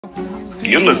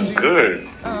You look good.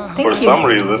 Thank For you. some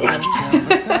reason.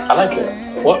 I like it.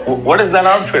 What is that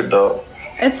outfit though?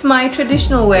 It's my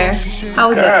traditional wear.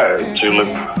 How is it?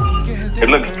 Yeah, it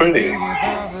looks pretty.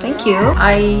 Thank you.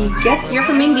 I guess you're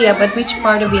from India, but which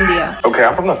part of India? Okay,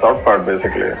 I'm from the south part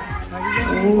basically.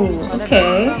 Ooh,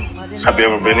 okay. Have you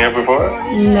ever been here before?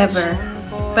 Never.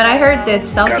 But I heard that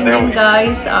South Goddamn. Indian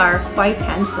guys are quite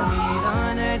handsome.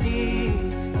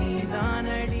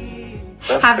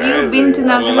 That's Have you crazy. been to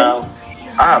Naga Rizzing?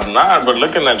 I have not, but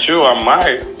looking at you, I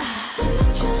might.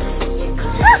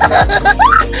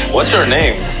 What's your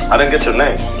name? I didn't get your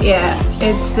name. Yeah,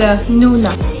 it's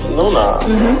Nuna. Luna.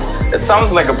 It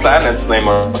sounds like a planet's name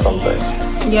or something.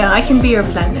 Yeah, I can be your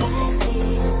planet.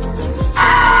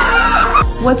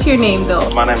 What's your name though?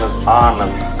 My name is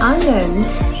Anand.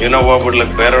 Anand. You know what would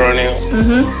look better on you?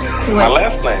 My What?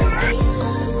 last name.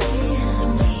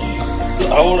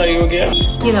 How old are you again?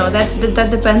 You know, that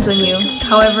depends on you.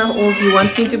 However old you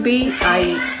want me to be,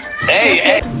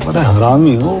 Hey! बड़ा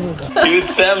हरामी हो बेटा You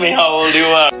tell me how old you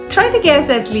are. try to guess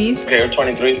at least. Okay, you're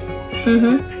 23.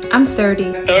 I'm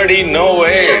 30. 30? No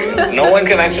way. No one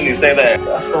can actually say that.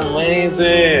 That's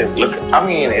amazing. Look, I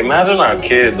mean, imagine our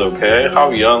kids, okay? How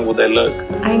young would they look?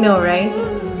 I know, right?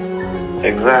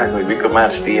 Exactly. We could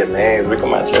match DNAs. We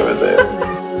could match everything.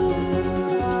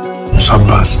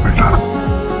 शाबाश बेटा